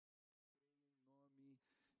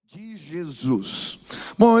de Jesus.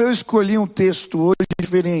 Bom, eu escolhi um texto hoje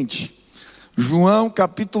diferente. João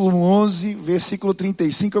capítulo 11, versículo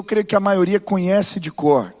 35, eu creio que a maioria conhece de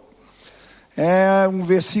cor. É um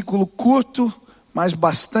versículo curto, mas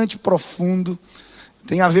bastante profundo.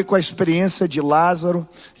 Tem a ver com a experiência de Lázaro.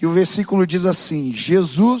 E o versículo diz assim: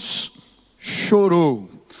 Jesus chorou.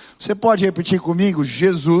 Você pode repetir comigo?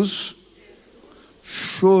 Jesus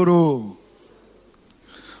chorou.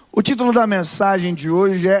 O título da mensagem de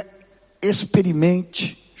hoje é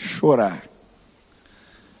Experimente chorar.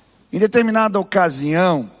 Em determinada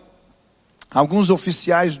ocasião, alguns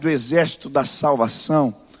oficiais do Exército da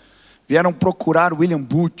Salvação vieram procurar William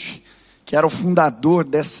Booth, que era o fundador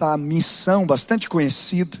dessa missão bastante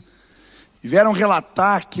conhecida, e vieram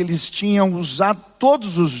relatar que eles tinham usado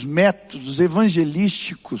todos os métodos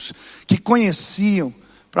evangelísticos que conheciam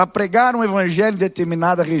para pregar um evangelho em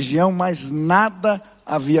determinada região, mas nada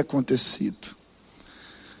havia acontecido.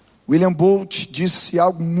 William Booth disse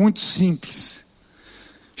algo muito simples.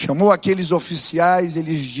 Chamou aqueles oficiais e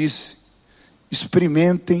lhes disse: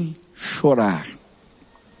 experimentem chorar.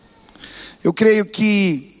 Eu creio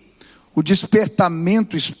que o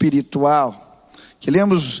despertamento espiritual, que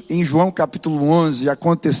lemos em João capítulo 11,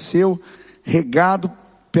 aconteceu regado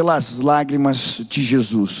pelas lágrimas de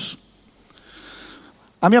Jesus.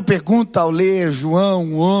 A minha pergunta ao ler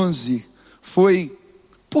João 11 foi: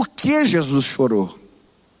 por que Jesus chorou?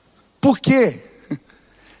 Por quê?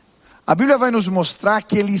 A Bíblia vai nos mostrar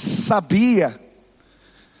que ele sabia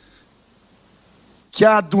que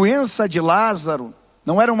a doença de Lázaro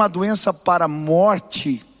não era uma doença para a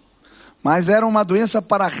morte, mas era uma doença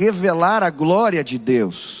para revelar a glória de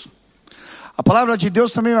Deus. A palavra de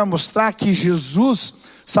Deus também vai mostrar que Jesus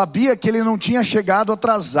sabia que ele não tinha chegado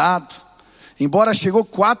atrasado, embora chegou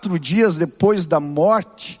 4 dias depois da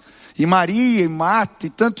morte. E Maria e Marta e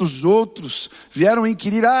tantos outros vieram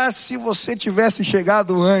inquirir: se você tivesse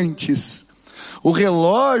chegado antes. O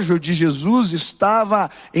relógio de Jesus estava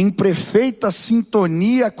em perfeita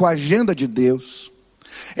sintonia com a agenda de Deus.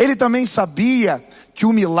 Ele também sabia que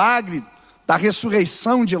o milagre da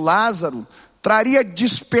ressurreição de Lázaro traria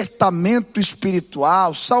despertamento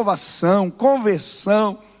espiritual, salvação,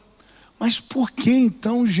 conversão. Mas por que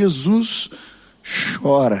então Jesus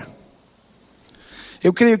chora?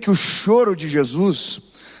 Eu creio que o choro de Jesus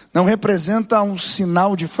não representa um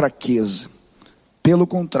sinal de fraqueza. Pelo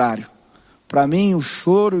contrário, para mim o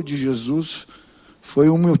choro de Jesus foi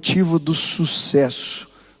um motivo do sucesso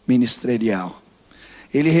ministerial.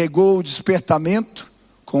 Ele regou o despertamento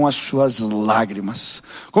com as suas lágrimas.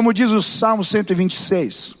 Como diz o Salmo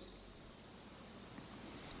 126.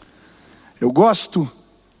 Eu gosto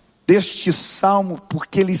deste salmo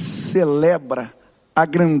porque ele celebra a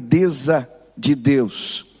grandeza de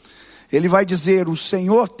Deus. Ele vai dizer: o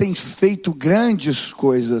Senhor tem feito grandes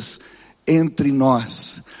coisas entre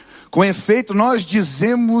nós. Com efeito, nós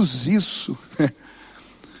dizemos isso.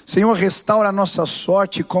 Senhor, restaura a nossa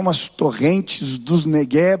sorte como as torrentes dos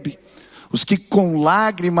Negueb. Os que com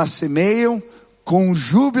lágrimas semeiam, com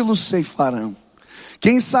júbilo ceifarão.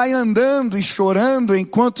 Quem sai andando e chorando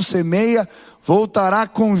enquanto semeia, voltará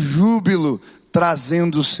com júbilo,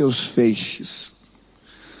 trazendo os seus feixes.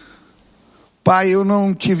 Pai, eu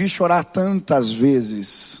não te vi chorar tantas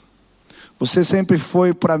vezes. Você sempre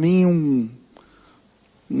foi para mim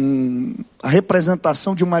a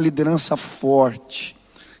representação de uma liderança forte,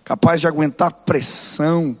 capaz de aguentar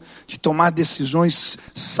pressão, de tomar decisões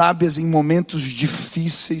sábias em momentos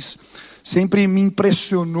difíceis. Sempre me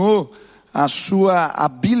impressionou a sua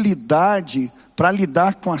habilidade para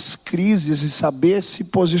lidar com as crises e saber se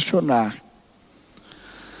posicionar.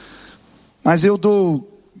 Mas eu dou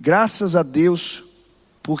graças a Deus,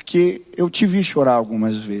 porque eu te vi chorar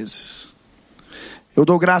algumas vezes. Eu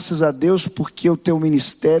dou graças a Deus porque o teu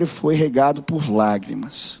ministério foi regado por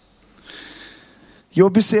lágrimas. E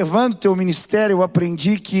observando o teu ministério, eu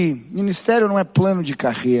aprendi que ministério não é plano de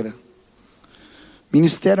carreira.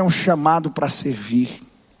 Ministério é um chamado para servir.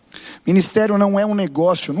 Ministério não é um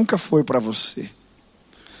negócio, nunca foi para você.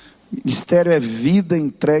 Ministério é vida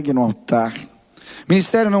entregue no altar.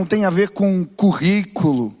 Ministério não tem a ver com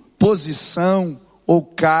currículo, posição ou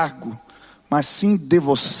cargo, mas sim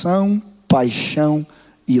devoção, paixão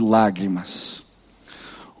e lágrimas.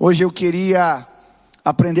 Hoje eu queria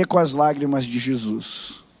aprender com as lágrimas de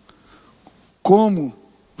Jesus. Como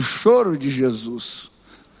o choro de Jesus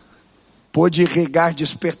pôde regar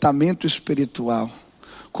despertamento espiritual.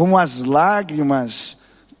 Como as lágrimas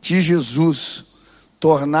de Jesus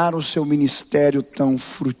tornaram o seu ministério tão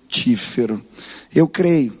frutífero. Eu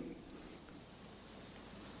creio,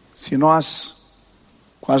 se nós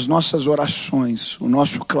com as nossas orações, o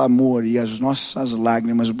nosso clamor e as nossas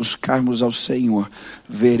lágrimas buscarmos ao Senhor,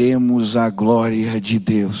 veremos a glória de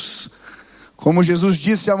Deus. Como Jesus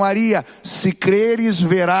disse a Maria: se creres,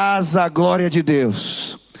 verás a glória de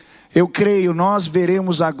Deus. Eu creio, nós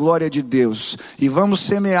veremos a glória de Deus. E vamos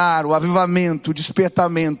semear o avivamento, o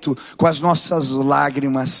despertamento com as nossas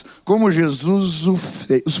lágrimas, como Jesus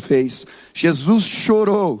os fez. Jesus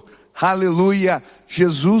chorou, aleluia.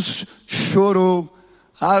 Jesus chorou,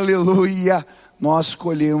 aleluia. Nós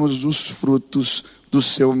colhemos os frutos do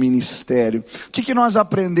seu ministério. O que nós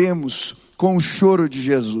aprendemos com o choro de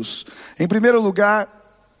Jesus? Em primeiro lugar,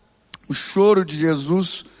 o choro de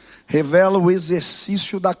Jesus revela o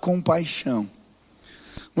exercício da compaixão.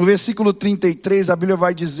 No versículo 33, a Bíblia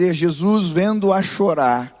vai dizer: Jesus, vendo-a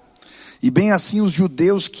chorar, e bem assim os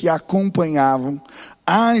judeus que a acompanhavam,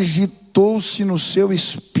 agitou-se no seu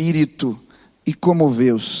espírito e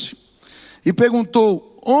comoveu-se. E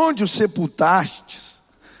perguntou: onde o sepultastes?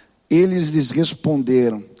 Eles lhes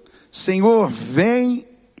responderam: Senhor, vem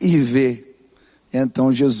e vê.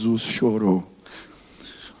 Então Jesus chorou.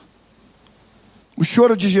 O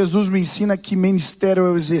choro de Jesus me ensina que ministério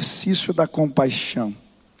é o exercício da compaixão.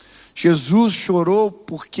 Jesus chorou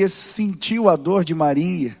porque sentiu a dor de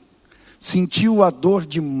Maria, sentiu a dor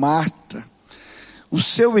de Marta. O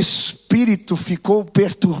seu espírito ficou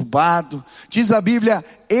perturbado. Diz a Bíblia,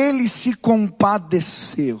 ele se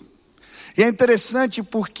compadeceu. E é interessante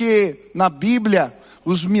porque na Bíblia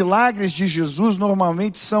os milagres de Jesus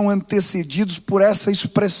normalmente são antecedidos por essa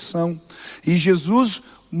expressão. E Jesus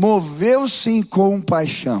moveu-se em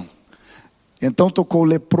compaixão, então tocou o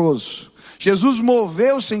leproso. Jesus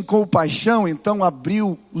moveu-se em compaixão, então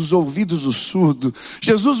abriu os ouvidos do surdo.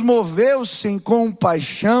 Jesus moveu-se em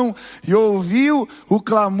compaixão e ouviu o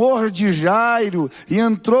clamor de Jairo, e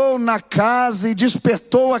entrou na casa e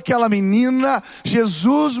despertou aquela menina.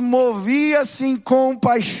 Jesus movia-se em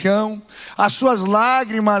compaixão. As suas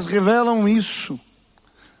lágrimas revelam isso.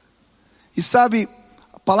 E sabe,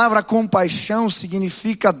 a palavra compaixão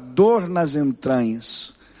significa dor nas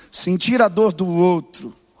entranhas, sentir a dor do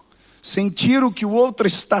outro, sentir o que o outro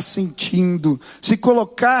está sentindo, se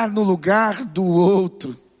colocar no lugar do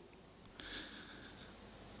outro.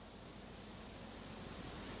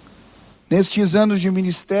 Nestes anos de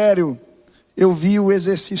ministério, eu vi o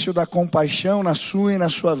exercício da compaixão na sua e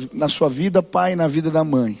na sua vida, pai, e na vida da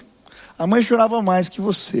mãe. A mãe chorava mais que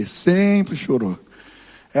você, sempre chorou.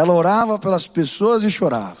 Ela orava pelas pessoas e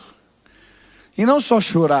chorava. E não só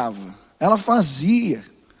chorava, ela fazia.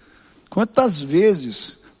 Quantas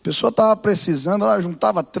vezes a pessoa estava precisando, ela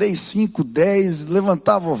juntava 3, 5, 10,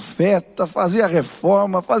 levantava oferta, fazia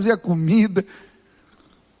reforma, fazia comida.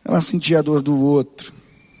 Ela sentia a dor do outro.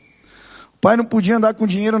 O pai não podia andar com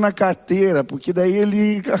dinheiro na carteira, porque daí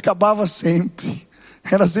ele acabava sempre.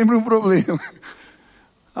 Era sempre um problema.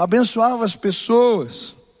 Abençoava as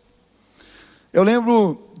pessoas. Eu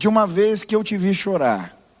lembro de uma vez que eu te vi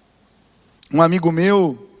chorar. Um amigo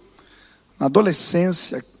meu, na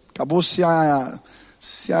adolescência, acabou se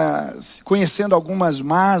conhecendo algumas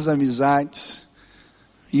más amizades.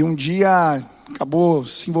 E um dia acabou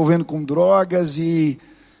se envolvendo com drogas e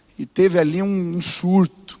teve ali um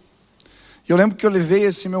surto. Eu lembro que eu levei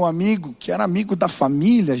esse meu amigo, que era amigo da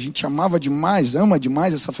família, a gente amava demais, ama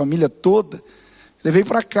demais essa família toda. Levei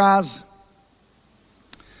para casa.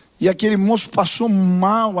 E aquele moço passou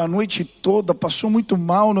mal a noite toda, passou muito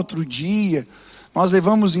mal no outro dia. Nós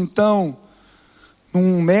levamos então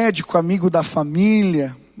um médico amigo da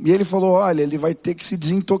família, e ele falou: olha, ele vai ter que se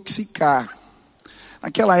desintoxicar.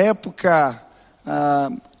 Naquela época,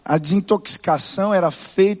 a desintoxicação era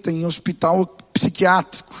feita em hospital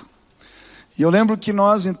psiquiátrico. E eu lembro que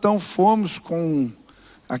nós então fomos com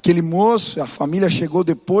aquele moço, a família chegou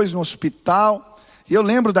depois no hospital, e eu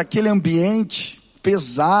lembro daquele ambiente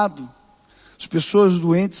pesado, as pessoas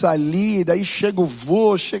doentes ali, daí chega o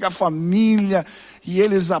vô, chega a família, e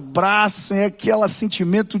eles abraçam, é aquele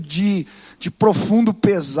sentimento de profundo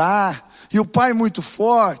pesar, e o pai muito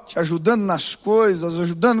forte, ajudando nas coisas,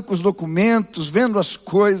 ajudando com os documentos, vendo as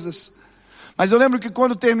coisas. Mas eu lembro que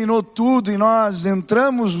quando terminou tudo, e nós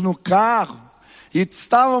entramos no carro, e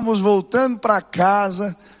estávamos voltando para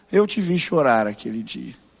casa, eu te vi chorar aquele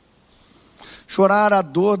dia, chorar a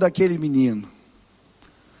dor daquele menino.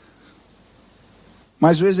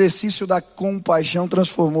 Mas o exercício da compaixão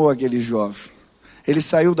transformou aquele jovem. Ele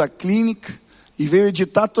saiu da clínica e veio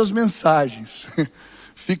editar tuas mensagens.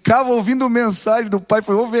 Ficava ouvindo mensagem do pai,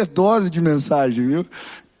 foi overdose de mensagem, viu?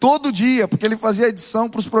 Todo dia, porque ele fazia edição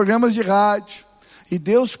para os programas de rádio. E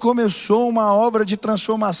Deus começou uma obra de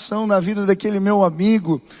transformação na vida daquele meu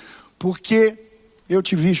amigo, porque eu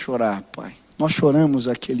te vi chorar, pai. nós choramos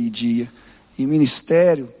aquele dia. E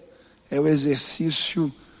ministério é o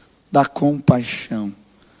exercício da compaixão.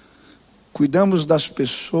 Cuidamos das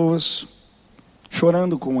pessoas,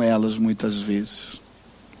 chorando com elas muitas vezes.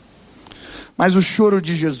 Mas o choro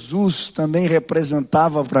de Jesus também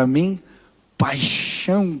representava para mim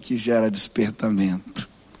paixão que gera despertamento.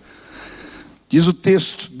 Diz o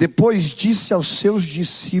texto: depois disse aos seus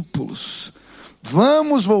discípulos: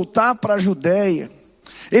 vamos voltar para a Judéia.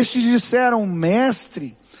 Estes disseram: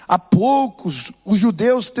 mestre, há poucos os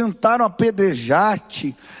judeus tentaram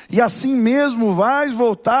apedrejar-te, e assim mesmo vais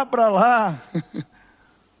voltar para lá.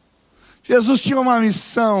 Jesus tinha uma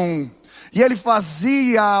missão, e ele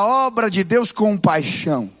fazia a obra de Deus com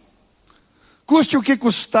paixão. Custe o que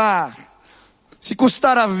custar. Se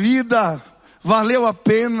custar a vida, valeu a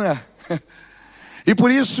pena. E por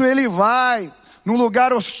isso ele vai num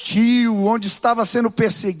lugar hostil, onde estava sendo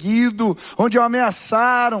perseguido, onde o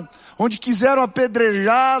ameaçaram, onde quiseram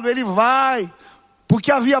apedrejá-lo. Ele vai,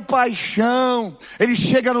 porque havia paixão. Ele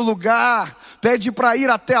chega no lugar, pede para ir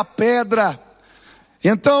até a pedra.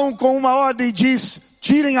 Então, com uma ordem, diz: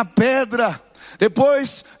 tirem a pedra.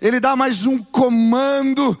 Depois ele dá mais um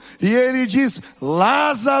comando e ele diz: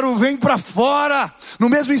 Lázaro, vem para fora. No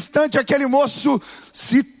mesmo instante, aquele moço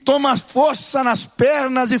se toma força nas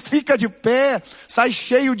pernas e fica de pé, sai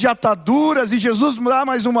cheio de ataduras, e Jesus dá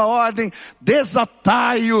mais uma ordem: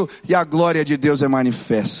 desatai-o, e a glória de Deus é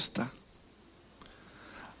manifesta.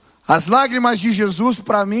 As lágrimas de Jesus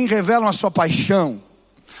para mim revelam a sua paixão,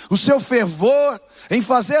 o seu fervor em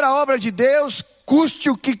fazer a obra de Deus, custe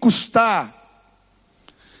o que custar.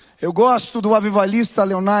 Eu gosto do avivalista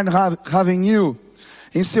Leonard Ravenhill,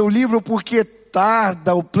 em seu livro Porque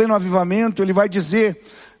Tarda o Pleno Avivamento, ele vai dizer: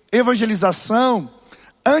 evangelização,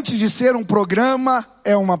 antes de ser um programa,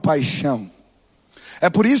 é uma paixão. É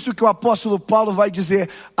por isso que o apóstolo Paulo vai dizer: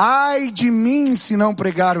 ai de mim se não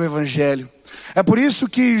pregar o evangelho. É por isso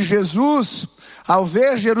que Jesus, ao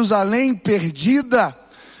ver Jerusalém perdida,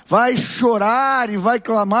 vai chorar e vai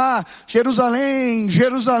clamar: Jerusalém,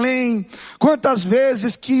 Jerusalém, quantas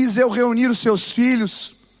vezes quis eu reunir os seus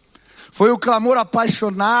filhos. Foi o clamor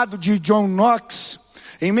apaixonado de John Knox,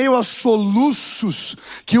 em meio aos soluços,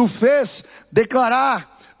 que o fez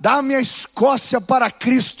declarar: dá-me a Escócia para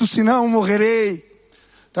Cristo, senão morrerei.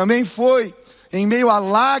 Também foi em meio a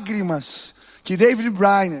lágrimas que David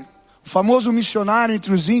Brainerd, o famoso missionário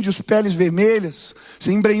entre os índios peles vermelhas,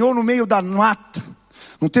 se embrenhou no meio da mata,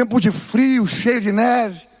 num tempo de frio, cheio de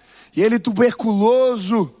neve, e ele,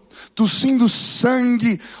 tuberculoso, tossindo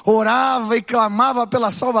sangue, orava e clamava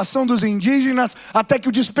pela salvação dos indígenas, até que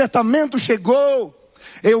o despertamento chegou.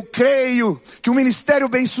 Eu creio que o ministério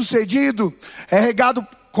bem-sucedido é regado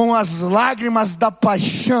com as lágrimas da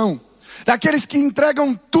paixão, daqueles que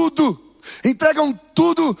entregam tudo,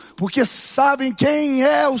 porque sabem quem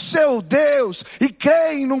é o seu Deus, e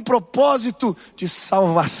creem num propósito de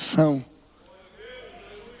salvação.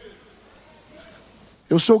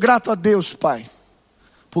 Eu sou grato a Deus, Pai,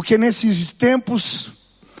 porque nesses tempos,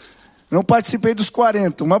 não participei dos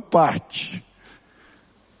 40, uma parte,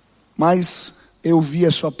 mas eu vi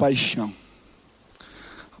a sua paixão,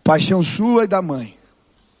 a paixão sua e da mãe.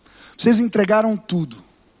 Vocês entregaram tudo.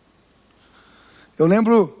 Eu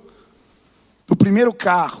lembro do primeiro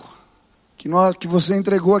carro que você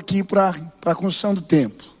entregou aqui para a construção do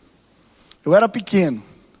templo. Eu era pequeno.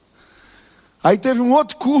 Aí teve um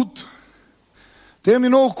outro culto.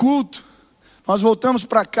 Terminou o culto, nós voltamos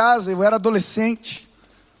para casa, eu era adolescente.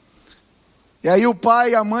 E aí o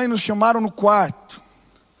pai e a mãe nos chamaram no quarto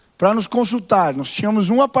para nos consultar. Nós tínhamos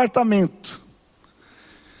um apartamento.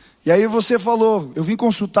 E aí você falou: eu vim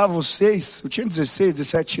consultar vocês. Eu tinha 16,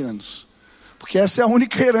 17 anos, porque essa é a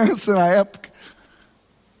única herança na época.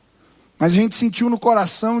 Mas a gente sentiu no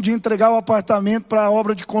coração de entregar o apartamento para a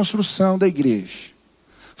obra de construção da igreja.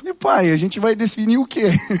 Falei: pai, a gente vai definir o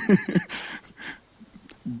quê?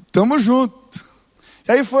 Tamo junto.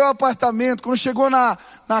 E aí foi o apartamento. Quando chegou na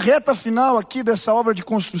reta final aqui dessa obra de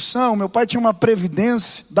construção, meu pai tinha uma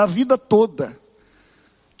previdência da vida toda,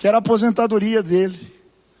 que era a aposentadoria dele.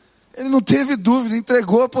 Ele não teve dúvida,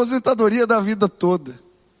 entregou a aposentadoria da vida toda.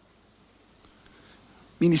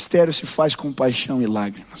 Ministério se faz com paixão e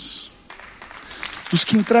lágrimas. Os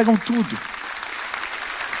que entregam tudo.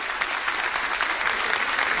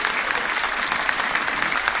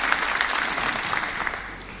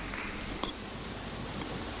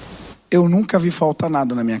 Eu nunca vi faltar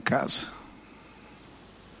nada na minha casa.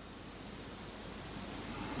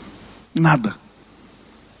 Nada.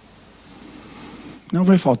 Não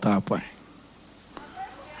vai faltar, pai.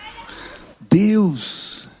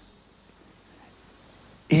 Deus,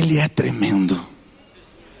 Ele é tremendo.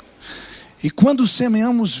 E quando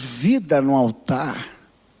semeamos vida no altar,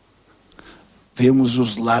 vemos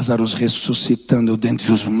os Lázaros ressuscitando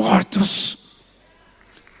dentre os mortos.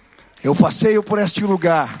 Eu passeio por este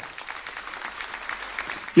lugar,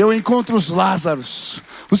 e eu encontro os Lázaros,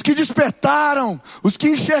 os que despertaram, os que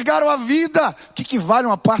enxergaram a vida. O que vale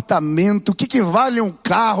um apartamento? O que vale um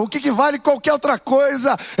carro? O que vale qualquer outra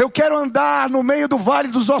coisa? Eu quero andar no meio do vale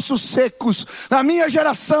dos ossos secos. Na minha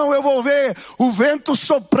geração eu vou ver o vento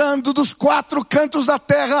soprando dos quatro cantos da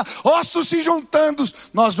terra, ossos se juntando.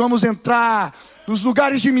 Nós vamos entrar nos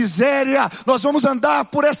lugares de miséria, nós vamos andar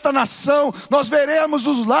por esta nação, nós veremos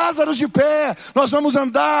os Lázaros de pé, nós vamos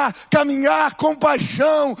andar, caminhar com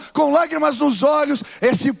paixão, com lágrimas nos olhos.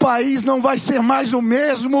 Esse país não vai ser mais o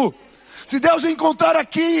mesmo. Se Deus encontrar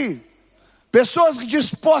aqui pessoas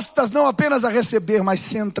dispostas não apenas a receber, mas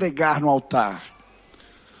se entregar no altar,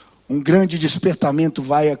 um grande despertamento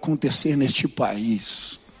vai acontecer neste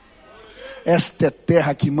país. Esta é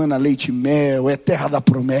terra que emana leite e mel, é terra da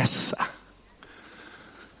promessa.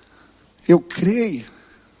 Eu creio.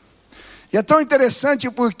 E é tão interessante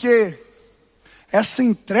porque essa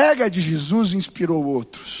entrega de Jesus inspirou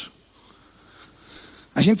outros.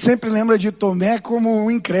 A gente sempre lembra de Tomé como um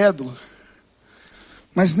incrédulo,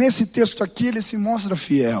 mas nesse texto aqui ele se mostra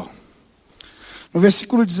fiel. No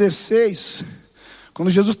versículo 16,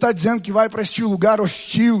 quando Jesus está dizendo que vai para este lugar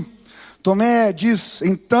hostil, Tomé diz: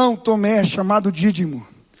 então Tomé, chamado Dídimo,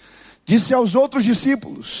 disse aos outros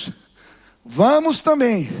discípulos: vamos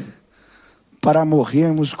também para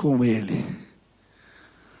morrermos com ele.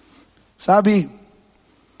 Sabe,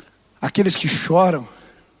 aqueles que choram,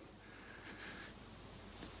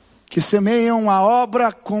 que semeiam a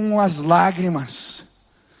obra com as lágrimas,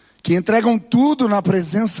 que entregam tudo na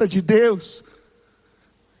presença de Deus,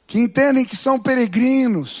 que entendem que são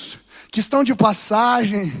peregrinos, que estão de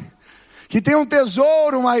passagem, que tem um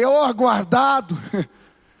tesouro maior guardado,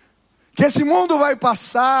 que esse mundo vai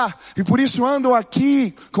passar, e por isso andam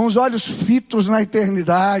aqui com os olhos fitos na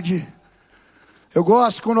eternidade. Eu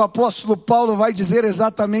gosto quando o apóstolo Paulo vai dizer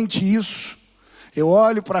exatamente isso. Eu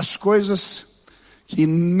olho para as coisas que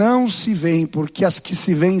não se veem, porque as que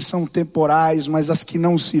se veem são temporais, mas as que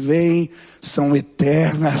não se veem são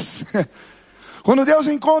eternas. Quando Deus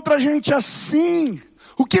encontra a gente assim,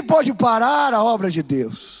 o que pode parar a obra de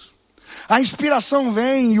Deus? A inspiração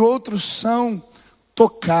vem e outros são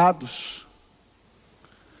tocados.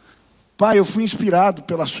 Pai, eu fui inspirado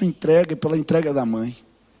pela sua entrega e pela entrega da mãe.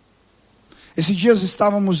 Esses dias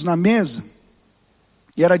estávamos na mesa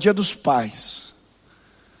e era dia dos pais.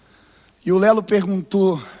 E o Lelo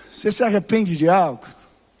perguntou: você se arrepende de algo?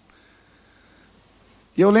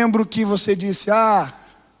 E eu lembro que você disse: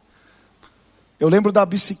 eu lembro da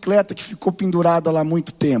bicicleta que ficou pendurada lá há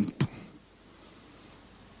muito tempo.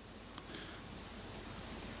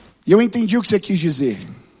 E eu entendi o que você quis dizer.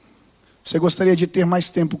 Você gostaria de ter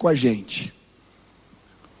mais tempo com a gente.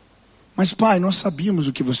 Mas pai, nós sabíamos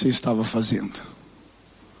o que você estava fazendo.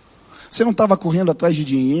 Você não estava correndo atrás de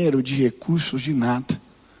dinheiro, de recursos, de nada.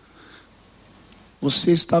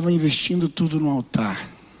 Você estava investindo tudo no altar.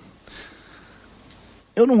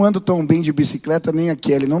 Eu não ando tão bem de bicicleta, nem a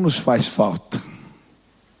Kelly, não nos faz falta.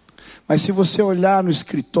 Mas se você olhar no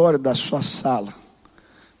escritório da sua sala,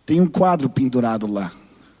 tem um quadro pendurado lá,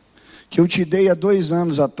 que eu te dei há 2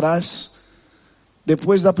 anos atrás,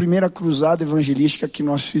 depois da primeira cruzada evangelística que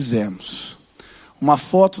nós fizemos. Uma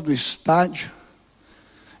foto do estádio.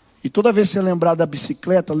 E toda vez que você lembrar da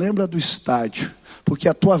bicicleta, lembra do estádio, porque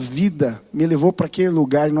a tua vida me levou para aquele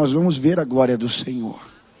lugar e nós vamos ver a glória do Senhor.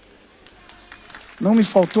 Não me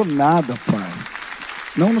faltou nada, pai.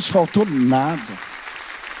 Não nos faltou nada.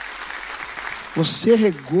 Você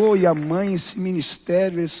regou e a mãe esse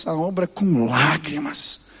ministério, essa obra com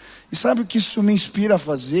lágrimas. E sabe o que isso me inspira a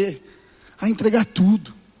fazer? A entregar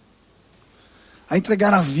tudo. A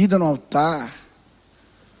entregar a vida no altar.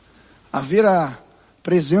 A ver a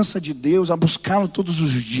presença de Deus, a buscá-lo todos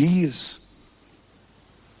os dias.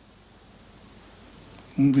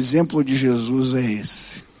 Um exemplo de Jesus é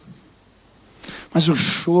esse. Mas o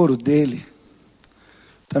choro dele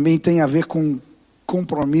também tem a ver com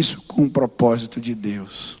compromisso com o propósito de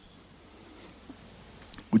Deus.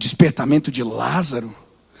 O despertamento de Lázaro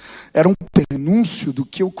era um prenúncio do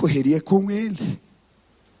que ocorreria com ele.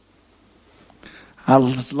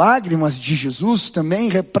 As lágrimas de Jesus também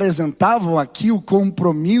representavam aqui o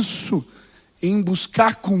compromisso em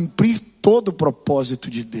buscar cumprir todo o propósito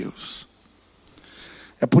de Deus.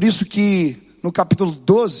 É por isso que no capítulo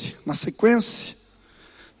 12, na sequência,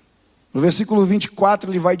 no versículo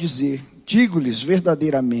 24, ele vai dizer: digo-lhes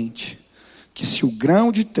verdadeiramente que se o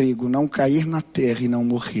grão de trigo não cair na terra e não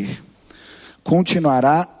morrer,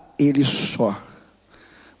 continuará ele só,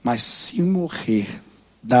 mas se morrer,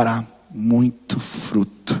 dará muito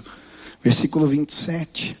fruto. Versículo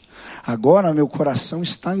 27. Agora meu coração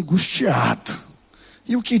está angustiado.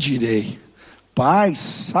 E o que direi? Pai,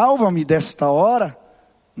 salva-me desta hora?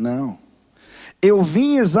 Não. Eu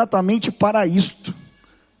vim exatamente para isto,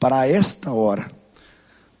 para esta hora.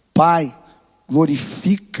 Pai,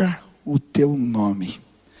 glorifica o teu nome.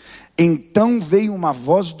 Então veio uma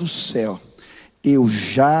voz do céu: eu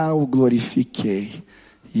já o glorifiquei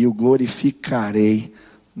e o glorificarei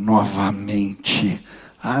novamente.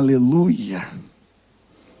 Aleluia.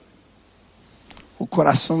 O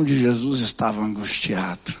coração de Jesus estava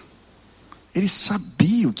angustiado. Ele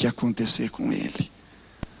sabia o que ia acontecer com ele.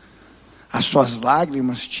 As suas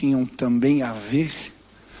lágrimas tinham também a ver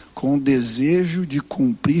com o desejo de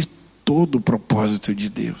cumprir todo o propósito de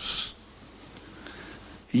Deus.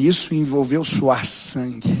 E isso envolveu suar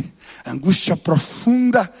sangue, angústia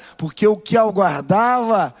profunda, porque o que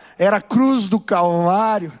aguardava era a cruz do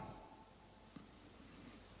Calvário.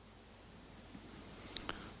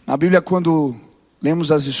 Na Bíblia, quando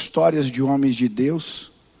lemos as histórias de homens de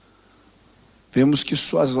Deus, vemos que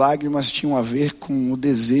suas lágrimas tinham a ver com o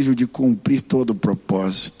desejo de cumprir todo o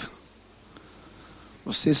propósito.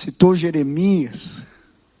 Você citou Jeremias,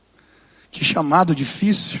 que chamado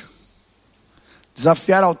difícil,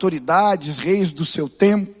 desafiar autoridades, reis do seu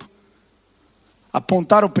tempo,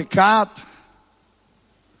 apontar o pecado.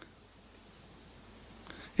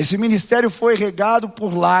 Esse ministério foi regado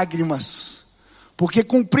por lágrimas, porque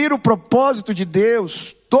cumprir o propósito de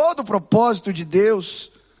Deus, todo o propósito de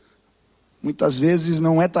Deus, muitas vezes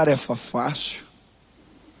não é tarefa fácil.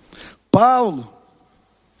 Paulo,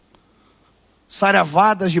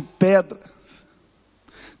 saravadas de pedra.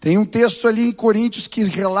 Tem um texto ali em Coríntios que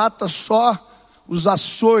relata só os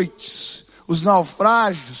açoites, os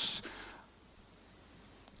naufrágios,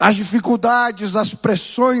 as dificuldades, as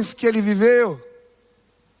pressões que ele viveu.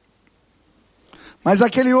 Mas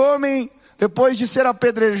aquele homem, depois de ser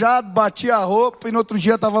apedrejado, batia a roupa e no outro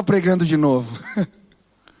dia estava pregando de novo.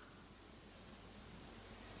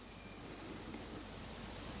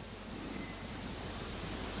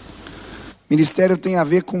 Ministério tem a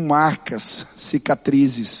ver com marcas,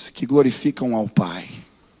 cicatrizes que glorificam ao Pai.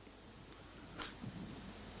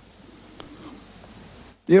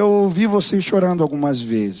 Eu vi você chorando algumas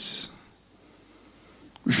vezes.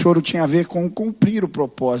 O choro tinha a ver com cumprir o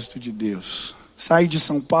propósito de Deus. Sair de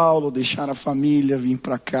São Paulo, deixar a família, vir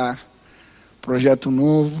para cá, projeto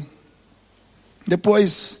novo.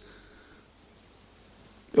 Depois,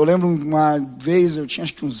 eu lembro uma vez, eu tinha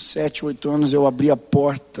acho que uns 7, 8 anos, eu abri a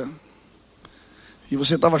porta e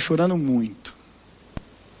você estava chorando muito.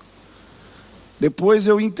 Depois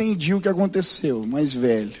eu entendi o que aconteceu, mais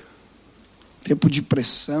velho. Tempo de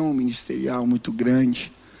pressão ministerial muito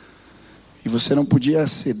grande. E você não podia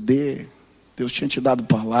ceder. Deus tinha te dado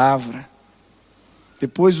palavra.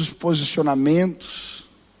 Depois os posicionamentos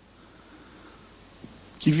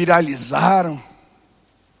que viralizaram.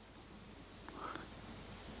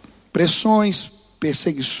 Pressões,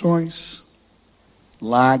 perseguições,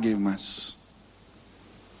 lágrimas.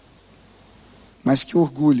 Mas que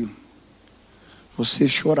orgulho,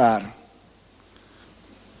 vocês choraram.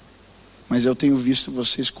 Mas eu tenho visto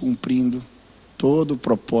vocês cumprindo todo o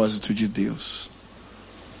propósito de Deus.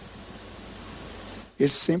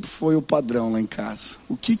 Esse sempre foi o padrão lá em casa.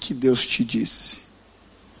 O que Deus te disse?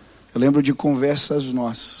 Eu lembro de conversas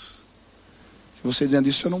nossas. Você dizendo,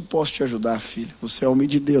 isso eu não posso te ajudar, filho. Você é homem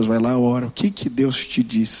de Deus, vai lá, ora. O que Deus te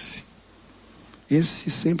disse? Esse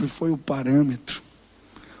sempre foi o parâmetro.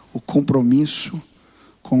 O compromisso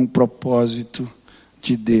com o propósito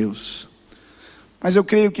de Deus. Mas eu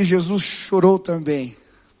creio que Jesus chorou também,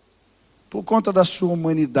 por conta da sua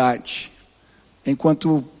humanidade,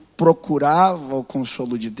 enquanto procurava o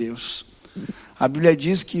consolo de Deus. A Bíblia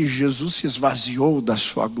diz que Jesus se esvaziou da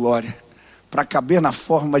sua glória, para caber na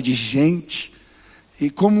forma de gente,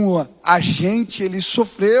 e como a gente, ele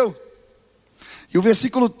sofreu. E o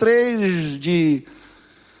versículo 3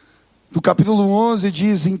 do capítulo 11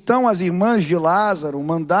 diz: então as irmãs de Lázaro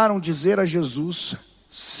mandaram dizer a Jesus: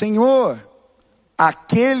 Senhor,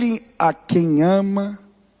 aquele a quem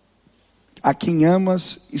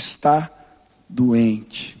amas está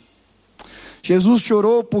doente. Jesus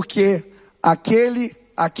chorou porque aquele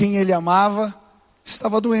a quem ele amava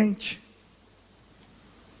estava doente.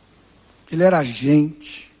 Ele era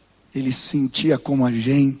gente, ele sentia como a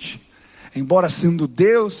gente, embora sendo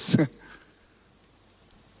Deus.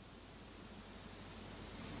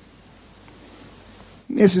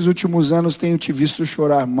 Nesses últimos anos tenho te visto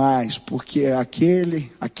chorar mais, porque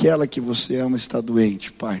aquela que você ama está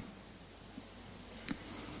doente, Pai.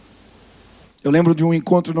 Eu lembro de um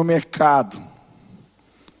encontro no mercado.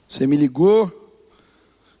 Você me ligou.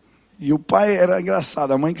 E o pai era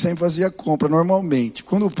engraçado, a mãe que sempre fazia compra normalmente.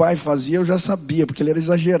 Quando o pai fazia, eu já sabia, porque ele era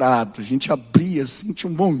exagerado. A gente abria assim,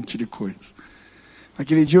 tinha um monte de coisa.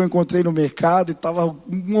 Naquele dia eu encontrei no mercado e estava um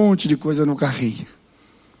monte de coisa no carrinho.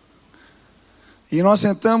 E nós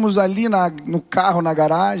sentamos ali no carro, na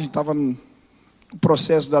garagem, estava no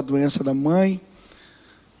processo da doença da mãe.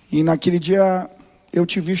 E naquele dia eu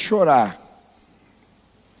te vi chorar.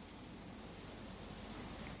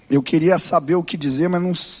 Eu queria saber o que dizer, mas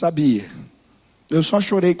não sabia. Eu só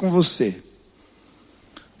chorei com você.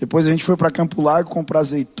 Depois a gente foi para Campo Largo comprar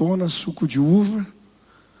azeitona, suco de uva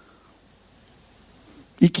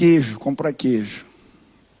e queijo, comprar queijo.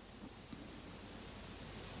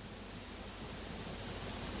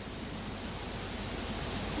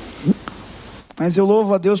 Mas eu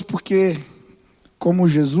louvo a Deus porque, como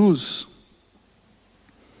Jesus,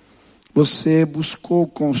 você buscou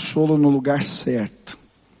consolo no lugar certo.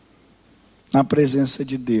 Na presença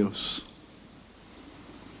de Deus.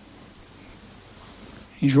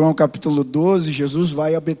 Em João capítulo 12, Jesus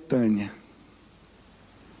vai a Betânia.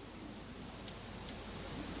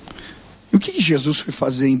 E o que Jesus foi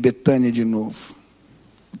fazer em Betânia de novo?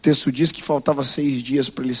 O texto diz que faltava 6 dias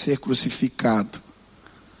para ele ser crucificado.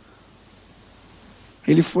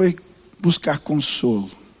 Ele foi buscar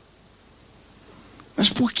consolo. Mas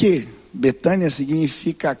por que Betânia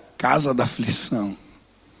significa casa da aflição?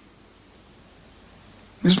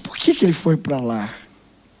 Mas por que ele foi para lá?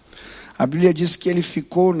 A Bíblia diz que ele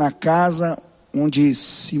ficou na casa onde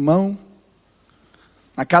Simão,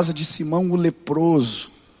 na casa de Simão o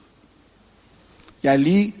leproso. E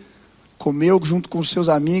ali comeu junto com seus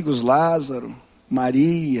amigos Lázaro,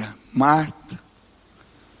 Maria, Marta.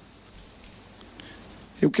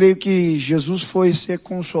 Eu creio que Jesus foi ser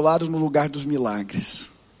consolado no lugar dos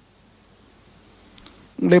milagres.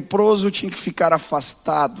 Um leproso tinha que ficar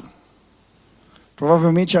afastado.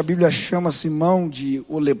 Provavelmente a Bíblia chama Simão de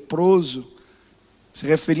o leproso, se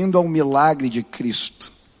referindo ao milagre de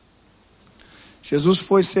Cristo. Jesus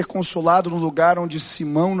foi ser consolado no lugar onde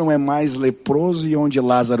Simão não é mais leproso e onde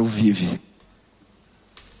Lázaro vive.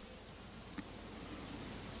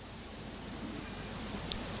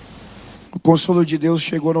 O consolo de Deus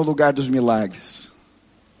chegou no lugar dos milagres.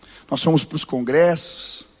 Nós fomos para os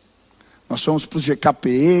congressos, nós fomos para os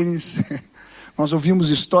GKPNs, nós ouvimos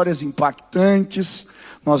histórias impactantes,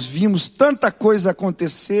 nós vimos tanta coisa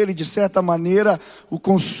acontecer e de certa maneira o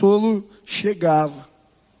consolo chegava.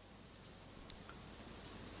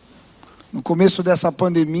 No começo dessa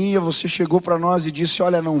pandemia você chegou para nós e disse: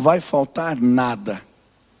 olha, não vai faltar nada.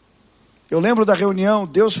 Eu lembro da reunião,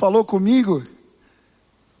 Deus falou comigo,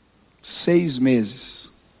 6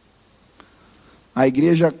 meses. A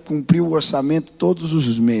igreja cumpriu o orçamento todos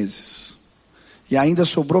os meses. E ainda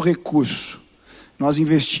sobrou recurso. Nós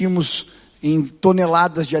investimos em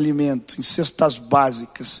toneladas de alimento, em cestas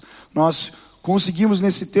básicas. Nós conseguimos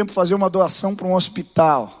nesse tempo fazer uma doação para um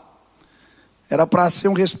hospital. Era para ser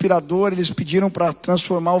um respirador, eles pediram para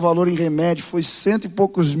transformar o valor em remédio. Foi 100 e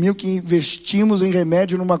poucos mil que investimos em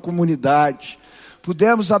remédio numa comunidade.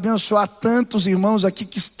 Pudemos abençoar tantos irmãos aqui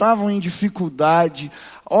que estavam em dificuldade,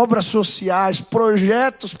 obras sociais,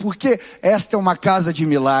 projetos, porque esta é uma casa de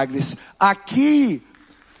milagres. Aqui,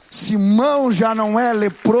 Simão já não é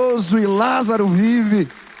leproso e Lázaro vive.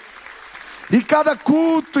 Em cada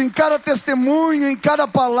culto, em cada testemunho, em cada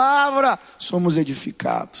palavra, somos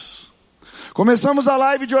edificados. Começamos a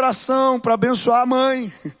live de oração para abençoar a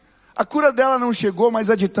mãe. A cura dela não chegou, mas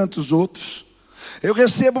a de tantos outros. Eu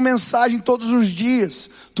recebo mensagem todos os dias,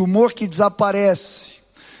 tumor que desaparece,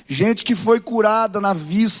 gente que foi curada na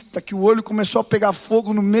vista, que o olho começou a pegar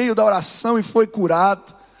fogo no meio da oração e foi curada,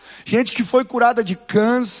 gente que foi curada de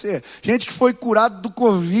câncer, gente que foi curada do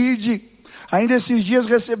Covid. Ainda esses dias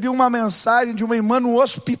recebi uma mensagem de uma irmã no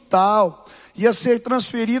hospital, ia ser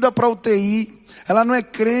transferida para a UTI, ela não é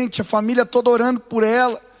crente, a família toda orando por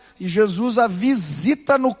ela, e Jesus a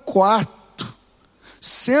visita no quarto,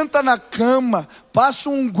 senta na cama, passa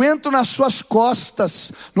um unguento nas suas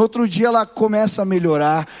costas, no outro dia ela começa a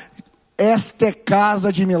melhorar. Esta é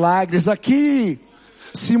casa de milagres. Aqui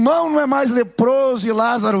Simão não é mais leproso e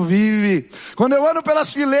Lázaro vive. Quando eu ando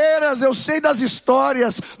pelas fileiras, eu sei das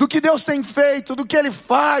histórias, do que Deus tem feito, do que Ele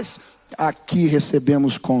faz. Aqui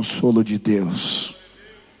recebemos consolo de Deus.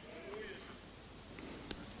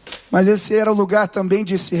 Mas esse era o lugar também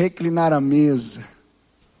de se reclinar à mesa.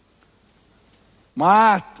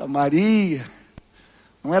 Marta, Maria,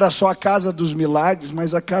 não era só a casa dos milagres,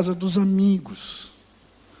 mas a casa dos amigos.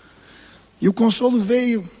 E o consolo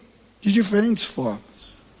veio de diferentes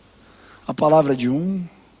formas. A palavra de um,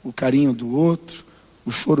 o carinho do outro,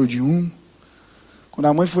 o choro de um. Quando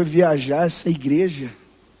a mãe foi viajar, essa igreja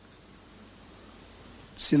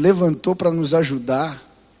se levantou para nos ajudar.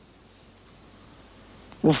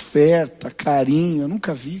 Oferta, carinho, eu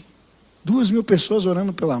nunca vi. 2.000 pessoas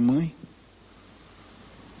orando pela mãe.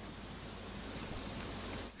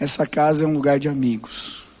 Essa casa é um lugar de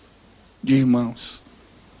amigos, de irmãos.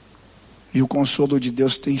 E o consolo de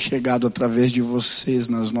Deus tem chegado através de vocês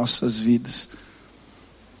nas nossas vidas.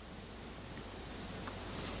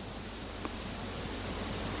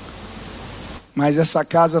 Mas essa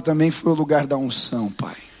casa também foi o lugar da unção,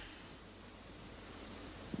 Pai.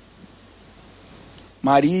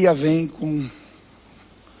 Maria vem com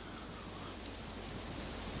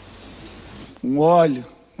um óleo,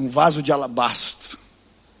 um vaso de alabastro,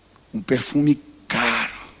 um perfume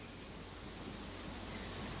caro.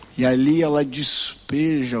 E ali ela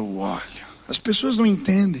despeja o óleo. As pessoas não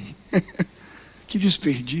entendem. Que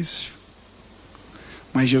desperdício.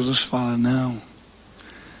 Mas Jesus fala, não.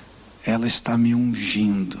 Ela está me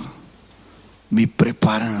ungindo, me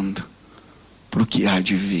preparando para o que há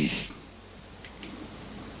de vir.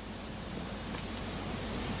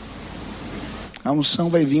 A unção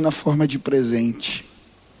vai vir na forma de presente.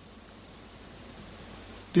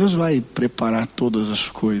 Deus vai preparar todas as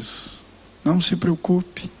coisas. Não se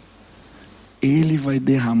preocupe. Ele vai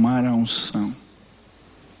derramar a unção.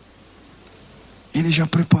 Ele já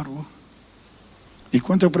preparou. E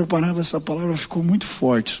quando eu preparava essa palavra, ficou muito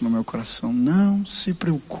forte isso no meu coração. Não se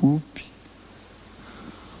preocupe.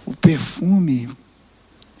 O perfume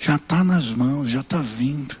já está nas mãos, já está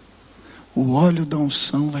vindo. O óleo da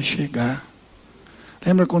unção vai chegar.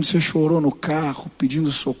 Lembra quando você chorou no carro,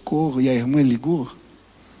 pedindo socorro, e a irmã ligou?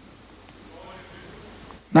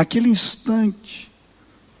 Naquele instante,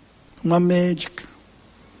 uma médica,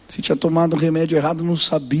 se tinha tomado o remédio errado, não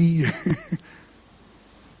sabia.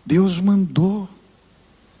 Deus mandou.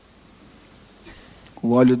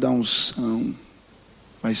 O óleo da unção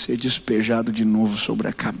vai ser despejado de novo sobre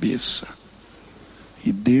a cabeça.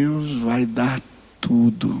 E Deus vai dar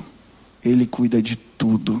tudo. Ele cuida de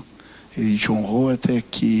tudo. Ele te honrou até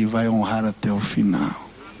aqui e vai honrar até o final.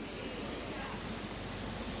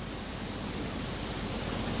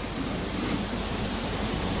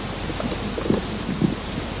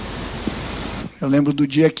 Eu lembro do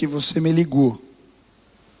dia que você me ligou.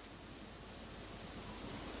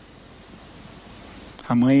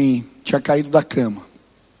 A mãe tinha caído da cama.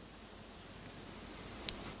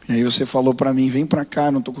 E aí você falou para mim, vem para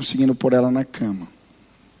cá, não estou conseguindo pôr ela na cama.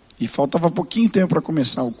 E faltava pouquinho tempo para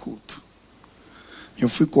começar o culto. Eu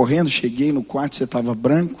fui correndo, cheguei no quarto, você estava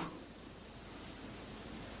branco.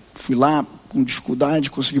 Fui lá com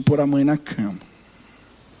dificuldade, consegui pôr a mãe na cama.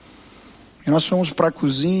 E nós fomos para a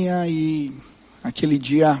cozinha e aquele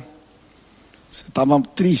dia você estava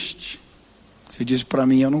triste. Você disse para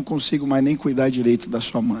mim, eu não consigo mais nem cuidar direito da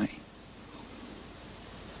sua mãe.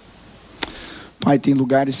 Pai, tem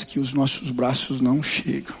lugares que os nossos braços não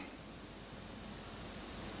chegam.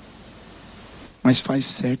 Mas faz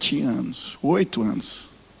 7 anos, 8 anos.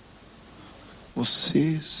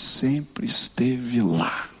 Você sempre esteve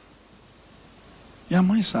lá. E a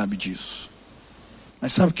mãe sabe disso.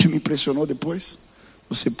 Mas sabe o que me impressionou depois?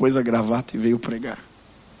 Você pôs a gravata e veio pregar.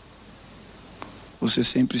 Você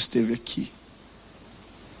sempre esteve aqui.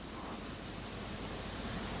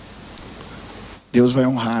 Deus vai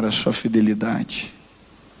honrar a sua fidelidade.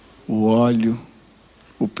 O óleo,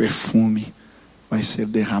 o perfume vai ser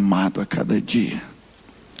derramado a cada dia.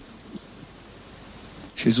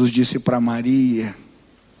 Jesus disse para Maria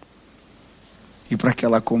e para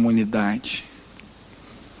aquela comunidade: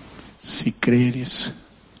 se creres,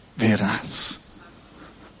 verás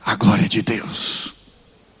a glória de Deus.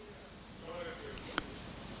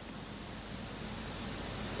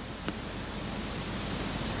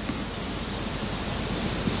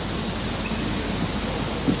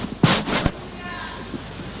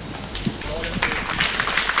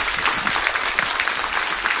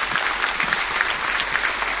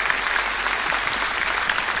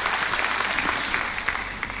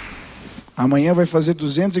 Amanhã vai fazer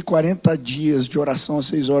 240 dias de oração às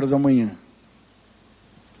 6 horas da manhã.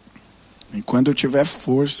 E quando eu tiver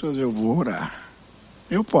forças, eu vou orar.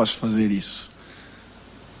 Eu posso fazer isso.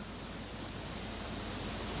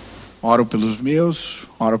 Oro pelos meus,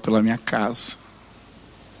 oro pela minha casa.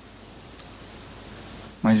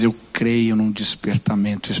 Mas eu creio num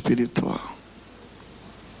despertamento espiritual.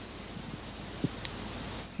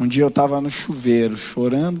 Um dia eu estava no chuveiro,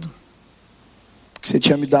 chorando. Porque você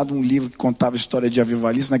tinha me dado um livro que contava história de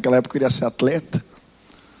avivalista. Naquela época eu queria ser atleta.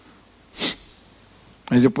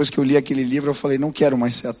 Mas depois que eu li aquele livro, eu falei, não quero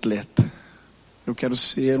mais ser atleta. eu quero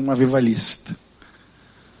ser um avivalista.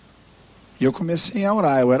 E eu comecei a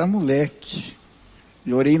orar, eu era moleque.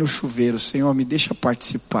 E orei no chuveiro: Senhor, me deixa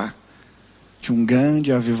participar de um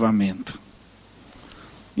grande avivamento.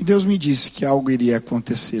 E Deus me disse que algo iria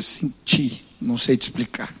acontecer. Senti, não sei te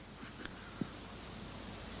explicar.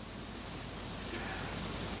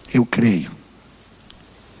 Eu creio.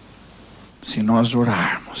 Se nós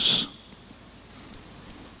orarmos,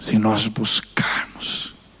 se nós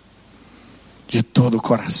buscarmos de todo o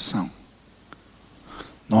coração,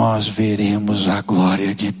 nós veremos a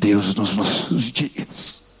glória de Deus nos nossos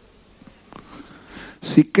dias.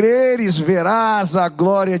 Se creres, verás a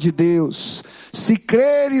glória de Deus. Se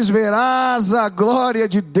creres, verás a glória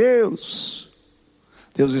de Deus.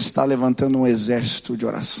 Deus está levantando um exército de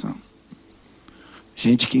oração.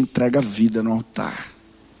 Gente que entrega a vida no altar.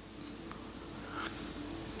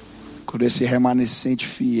 Quando esse remanescente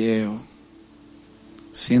fiel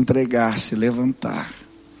se entregar, se levantar,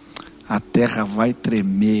 a terra vai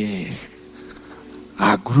tremer,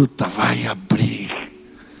 a gruta vai abrir,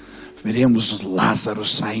 veremos Lázaro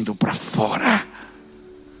saindo para fora.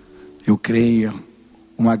 Eu creio,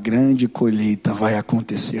 uma grande colheita vai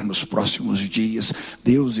acontecer nos próximos dias.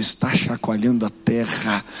 Deus está chacoalhando a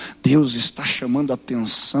terra, Deus está chamando a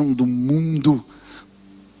atenção do mundo.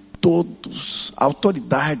 Todos,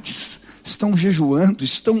 autoridades, estão jejuando,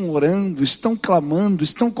 estão orando, estão clamando,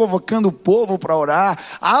 estão convocando o povo para orar.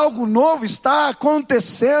 Algo novo está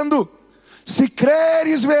acontecendo. Se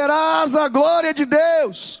creres, verás a glória de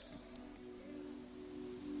Deus.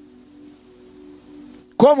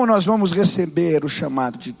 Como nós vamos receber o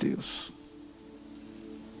chamado de Deus?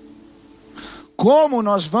 Como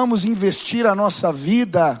nós vamos investir a nossa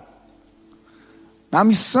vida na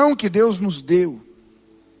missão que Deus nos deu?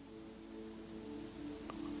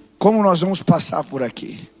 Como nós vamos passar por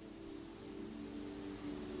aqui?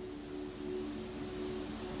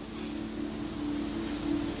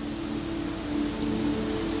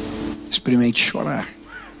 Experimente chorar.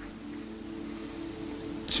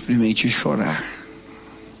 Experimente chorar.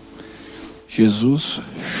 Jesus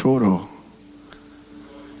chorou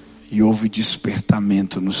e houve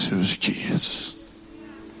despertamento nos seus dias.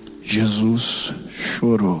 Jesus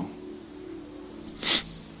chorou.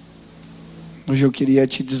 Hoje eu queria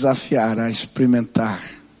te desafiar a experimentar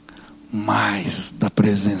mais da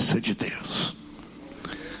presença de Deus.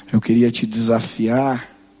 Eu queria te desafiar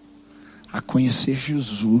a conhecer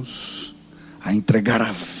Jesus, a entregar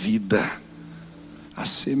a vida, a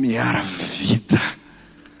semear a vida.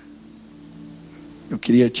 Eu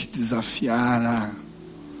queria te desafiar a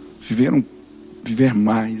viver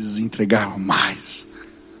mais, entregar mais.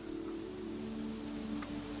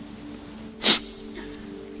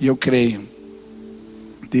 E eu creio,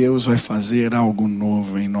 Deus vai fazer algo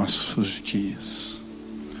novo em nossos dias.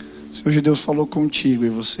 Se hoje Deus falou contigo e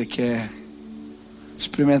você quer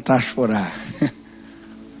experimentar chorar,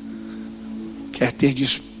 quer ter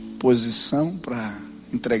disposição para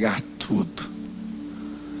entregar tudo,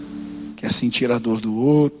 quer sentir a dor do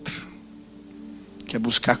outro, quer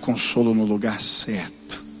buscar consolo no lugar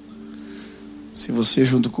certo. Se você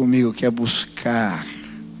junto comigo quer buscar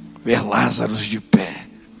ver Lázaro de pé,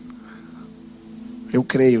 eu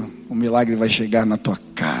creio, o milagre vai chegar na tua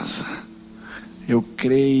casa. Eu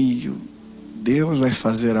creio, Deus vai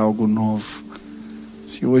fazer algo novo.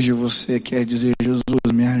 Se hoje você quer dizer: Jesus,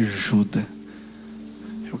 me ajuda,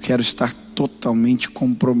 eu quero estar totalmente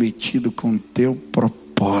comprometido com o teu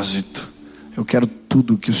propósito. Eu quero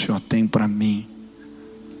tudo que o Senhor tem para mim.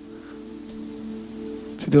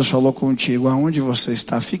 Se Deus falou contigo, aonde você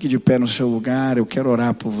está, fique de pé no seu lugar. Eu quero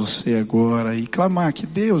orar por você agora e clamar que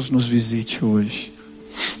Deus nos visite hoje.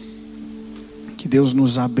 Que Deus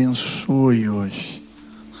nos abençoe hoje.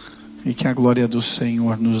 E que a glória do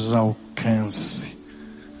Senhor nos alcance.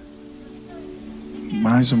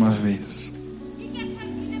 Mais uma vez.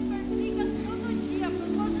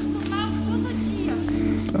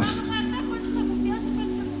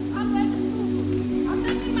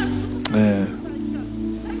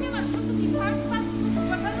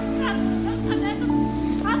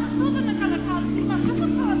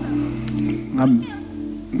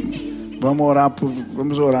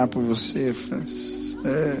 Vamos orar por você, Francis.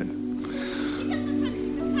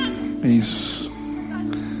 Isso.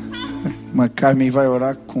 Uma Carmen vai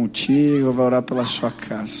orar contigo, vai orar pela sua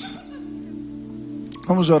casa.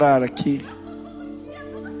 Vamos orar aqui.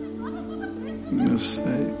 Eu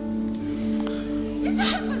sei.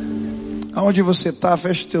 Aonde você está,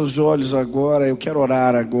 feche teus olhos agora. Eu quero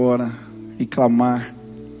orar agora e clamar.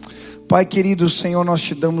 Pai querido, Senhor, nós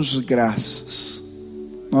te damos graças.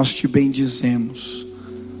 Nós te bendizemos.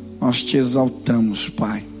 Nós te exaltamos,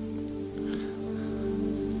 Pai.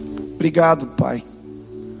 Obrigado, Pai,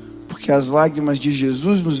 porque as lágrimas de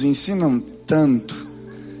Jesus nos ensinam tanto.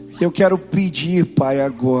 Eu quero pedir, Pai,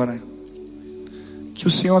 agora, que o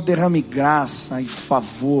Senhor derrame graça e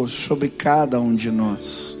favor sobre cada um de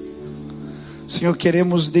nós. Senhor,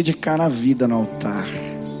 queremos dedicar a vida no altar.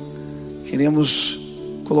 Queremos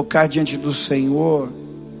colocar diante do Senhor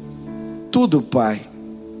tudo, Pai,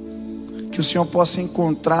 que o Senhor possa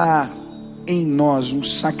encontrar em nós um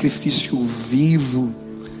sacrifício vivo,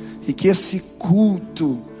 e que esse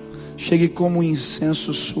culto chegue como um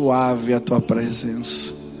incenso suave à Tua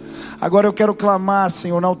presença. Agora eu quero clamar,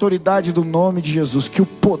 Senhor, na autoridade do nome de Jesus, que o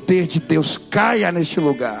poder de Deus caia neste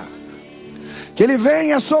lugar, que Ele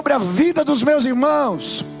venha sobre a vida dos meus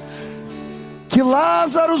irmãos, que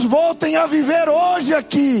Lázaros voltem a viver hoje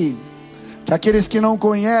aqui, que aqueles que não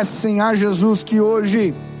conhecem a Jesus, que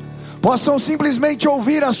hoje possam simplesmente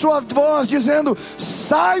ouvir a sua voz dizendo: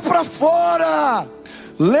 sai para fora,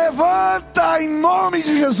 levanta em nome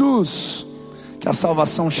de Jesus. Que a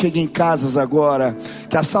salvação chegue em casas agora,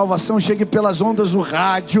 que a salvação chegue pelas ondas do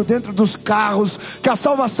rádio, dentro dos carros, que a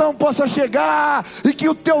salvação possa chegar e que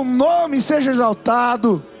o Teu nome seja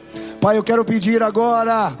exaltado. Pai, eu quero pedir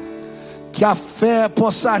agora que a fé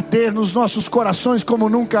possa arder nos nossos corações como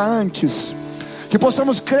nunca antes, que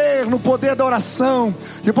possamos crer no poder da oração,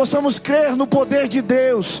 que possamos crer no poder de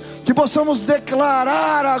Deus, que possamos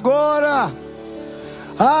declarar agora: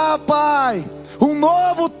 Pai, um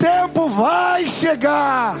novo tempo vai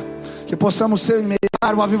chegar. Que possamos semear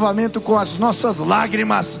o avivamento com as nossas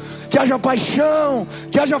lágrimas, que haja paixão,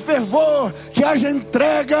 que haja fervor, que haja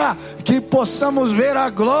entrega, que possamos ver a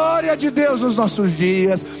glória de Deus nos nossos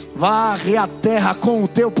dias. Varre a terra com o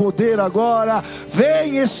Teu poder agora.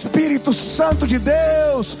 Vem, Espírito Santo de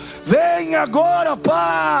Deus, vem agora,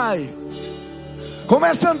 Pai.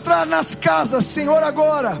 Comece a entrar nas casas, Senhor,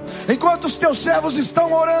 agora, enquanto os Teus servos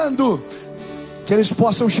estão orando, que eles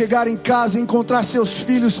possam chegar em casa e encontrar seus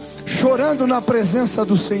filhos chorando na presença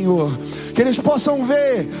do Senhor, que eles possam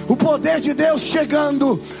ver o poder de Deus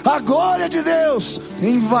chegando, a glória de Deus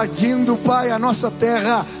invadindo, Pai, a nossa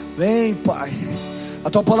terra. Vem, Pai. A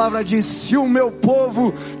Tua palavra diz: se o meu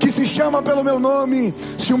povo, que se chama pelo meu nome,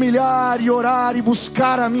 se humilhar e orar e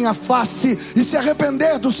buscar a minha face e se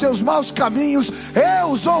arrepender dos seus maus caminhos, eu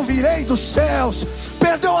os ouvirei dos céus,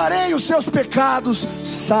 perdoarei os seus pecados,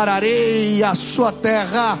 sararei a sua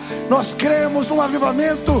terra. Nós cremos num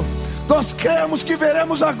avivamento, nós cremos que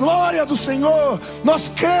veremos a glória do Senhor,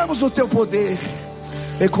 nós cremos no Teu poder.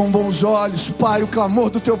 Vê com bons olhos, Pai, o clamor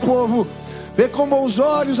do Teu povo. Vê com bons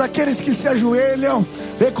olhos aqueles que se ajoelham.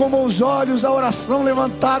 Vê com bons olhos a oração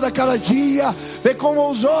levantada a cada dia. Vê com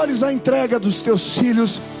bons olhos a entrega dos Teus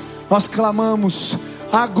filhos. Nós clamamos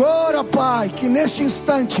agora, Pai, que neste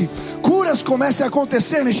instante curas comecem a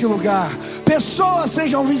acontecer neste lugar, pessoas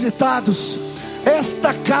sejam visitados.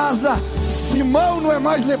 Esta casa, Simão não é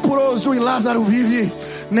mais leproso e Lázaro vive.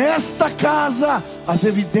 Nesta casa, as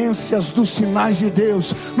evidências dos sinais de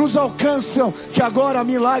Deus nos alcançam. Que agora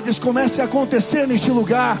milagres comecem a acontecer neste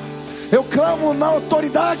lugar. Eu clamo na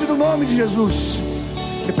autoridade do nome de Jesus,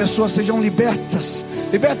 que pessoas sejam libertas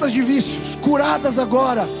de vícios, curadas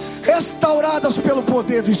agora, restauradas pelo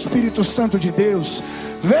poder do Espírito Santo de Deus.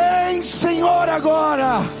 Vem, Senhor,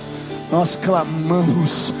 agora. Nós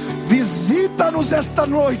clamamos: visita-nos esta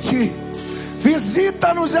noite.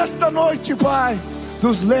 Visita-nos esta noite, Pai.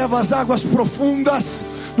 Nos leva às águas profundas,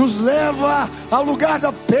 nos leva ao lugar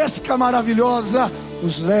da pesca maravilhosa,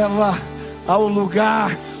 nos leva ao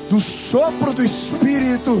lugar do sopro do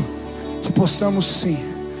Espírito. Que possamos sim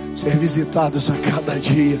ser visitados a cada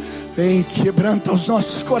dia. Vem, quebranta os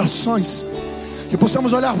nossos corações, que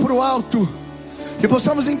possamos olhar para o alto, que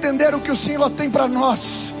possamos entender o que o Senhor tem para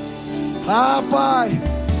nós. Pai,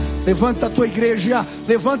 levanta a Tua igreja,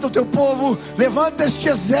 levanta o Teu povo, levanta este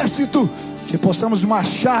exército. Que possamos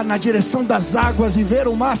marchar na direção das águas e ver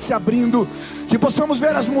o mar se abrindo, que possamos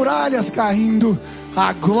ver as muralhas caindo.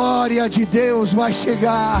 A glória de Deus vai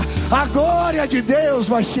chegar, a glória de Deus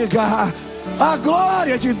vai chegar, a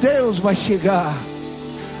glória de Deus vai chegar.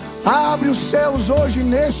 Abre os céus hoje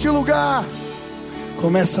neste lugar,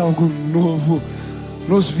 começa algo novo,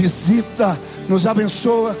 nos visita, nos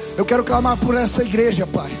abençoa. Eu quero clamar por essa igreja,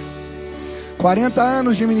 Pai. 40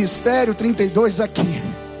 anos de ministério, 32 aqui.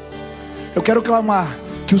 Eu quero clamar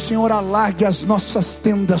que o Senhor alargue as nossas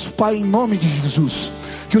tendas, Pai, em nome de Jesus.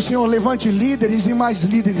 Que o Senhor levante líderes e mais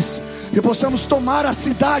líderes, que possamos tomar a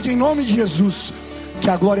cidade em nome de Jesus. Que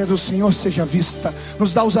a glória do Senhor seja vista.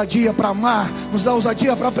 Nos dá ousadia para amar, nos dá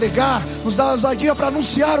ousadia para pregar, nos dá ousadia para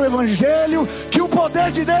anunciar o Evangelho. Que o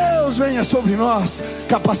poder de Deus venha sobre nós.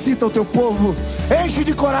 Capacita o Teu povo, enche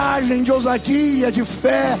de coragem, de ousadia, de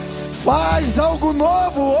fé. Faz algo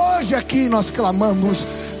novo hoje aqui, nós clamamos.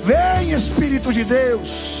 Vem Espírito de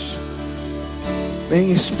Deus, vem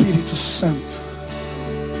Espírito Santo.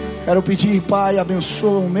 Quero pedir, Pai,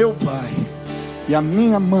 abençoa o meu pai e a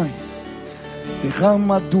minha mãe.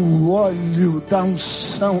 Derrama do óleo da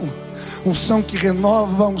unção, unção que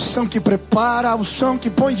renova, unção que prepara, unção que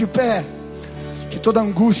põe de pé. Que toda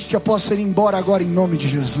angústia possa ir embora agora em nome de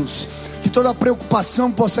Jesus. Que toda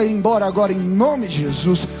preocupação possa ir embora agora em nome de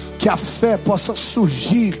Jesus. Que a fé possa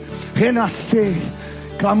surgir, renascer.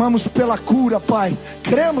 Clamamos pela cura, Pai.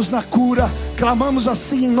 Cremos na cura. Clamamos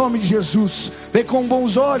assim em nome de Jesus. Vê com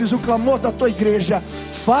bons olhos o clamor da tua igreja.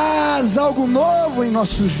 Faz algo novo em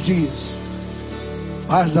nossos dias.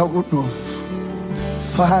 Faz algo novo.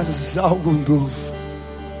 Faz algo novo.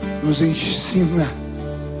 Nos ensina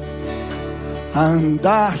a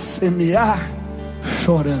andar, semear,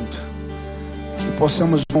 chorando. Que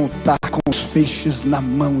possamos voltar com os feixes na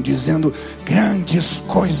mão, dizendo: grandes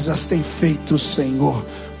coisas tem feito o Senhor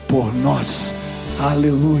por nós.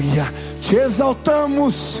 Aleluia. Te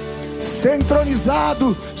exaltamos, ser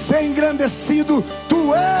entronizado, ser engrandecido.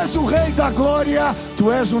 Tu és o Rei da glória,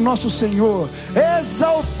 Tu és o nosso Senhor.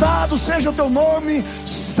 Exaltado seja o teu nome.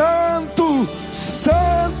 Santo,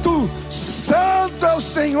 santo, santo é o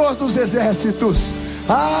Senhor dos exércitos.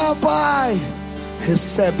 Ah, Pai,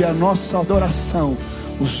 recebe a nossa adoração,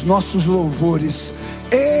 os nossos louvores,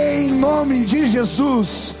 em nome de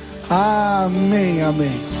Jesus. Amém,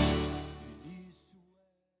 amém.